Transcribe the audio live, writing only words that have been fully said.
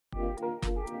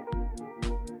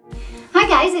Hi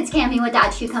guys, it's Cami with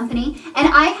Dodge Shoe Company, and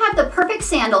I have the perfect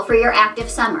sandal for your active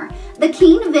summer, the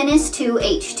Venice II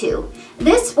H2.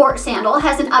 This sports sandal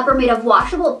has an upper made of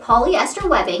washable polyester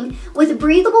webbing with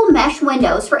breathable mesh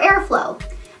windows for airflow.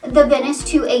 The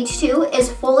Venice II H2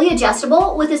 is fully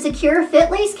adjustable with a secure fit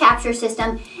lace capture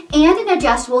system and an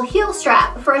adjustable heel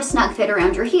strap for a snug fit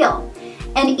around your heel.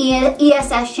 An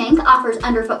ESS shank offers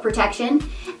underfoot protection,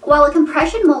 while a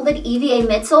compression molded EVA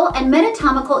midsole and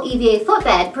metatomical EVA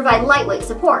footbed provide lightweight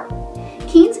support.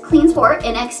 Keen's Clean Sport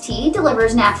NXT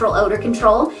delivers natural odor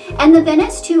control, and the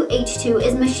Venice II H2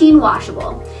 is machine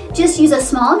washable. Just use a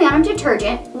small amount of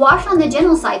detergent, wash on the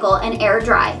gentle cycle, and air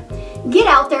dry. Get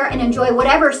out there and enjoy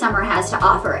whatever summer has to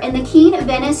offer in the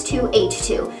Venice II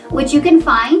H2, which you can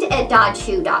find at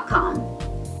dodgeshoe.com.